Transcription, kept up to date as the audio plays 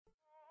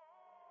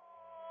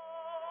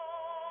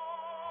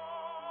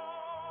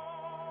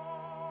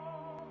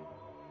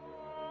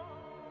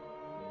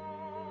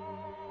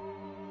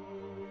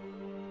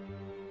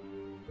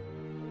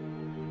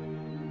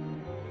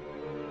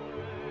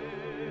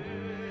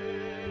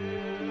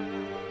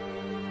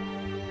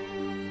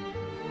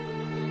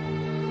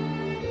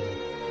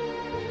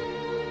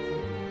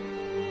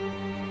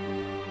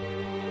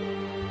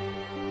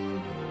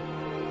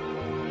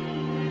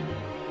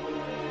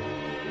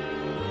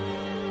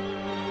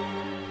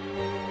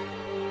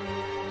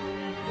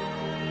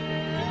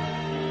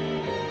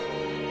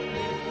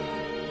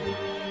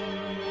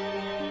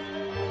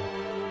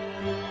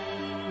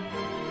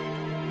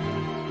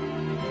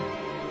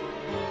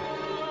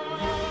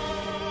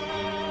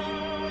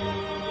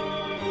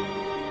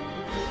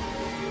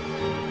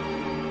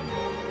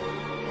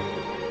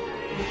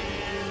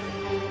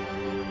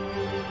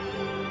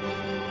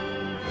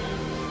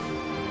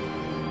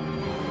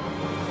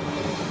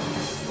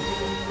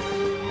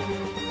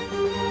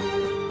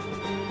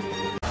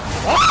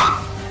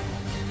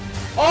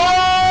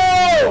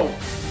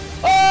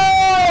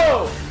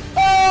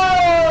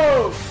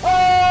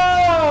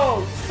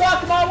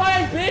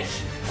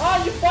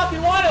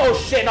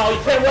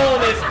roll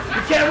in this.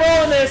 You can't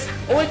roll in this.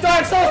 Only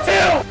Dark Souls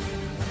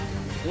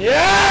 2.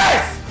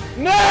 Yes!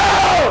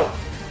 No!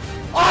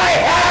 I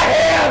had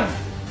him!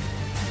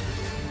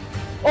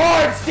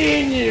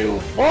 Ornstein, you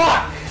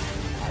fuck!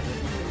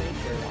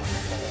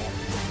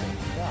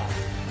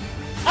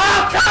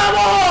 Oh, come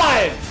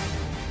on!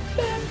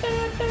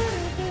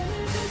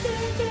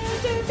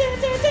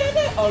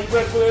 Oh, you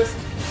ready for this?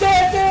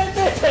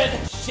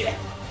 Shit.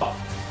 Oh,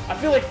 I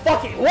feel like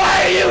fucking.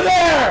 Why are you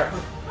there?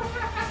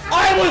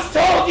 I was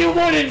told you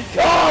wouldn't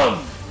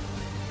come!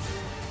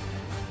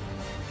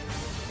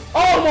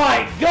 Oh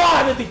my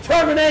god, the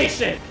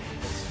determination!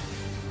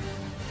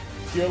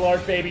 Dear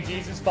Lord, baby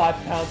Jesus, 5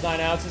 pounds, 9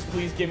 ounces,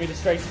 please give me the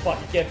strength to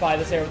fucking get by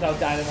this air without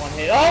dying in one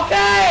hit.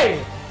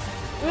 Okay!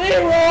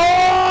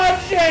 Leroy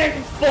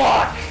Jenkins,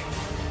 fuck!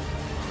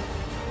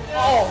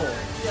 Oh!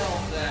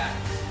 Yell that.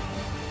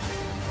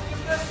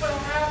 If that's what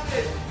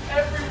happened,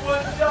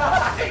 everyone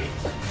died!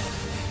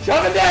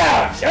 Shove him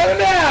down! Shove him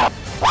down!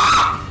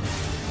 Ah!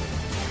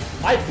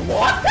 I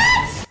blocked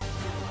that?!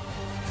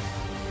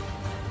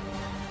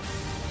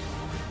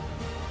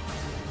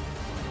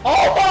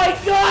 Oh my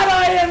god,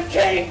 I am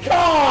King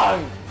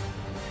Kong!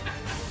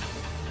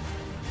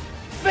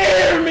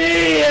 Fear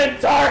me in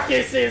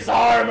Tarkus's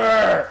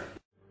armor!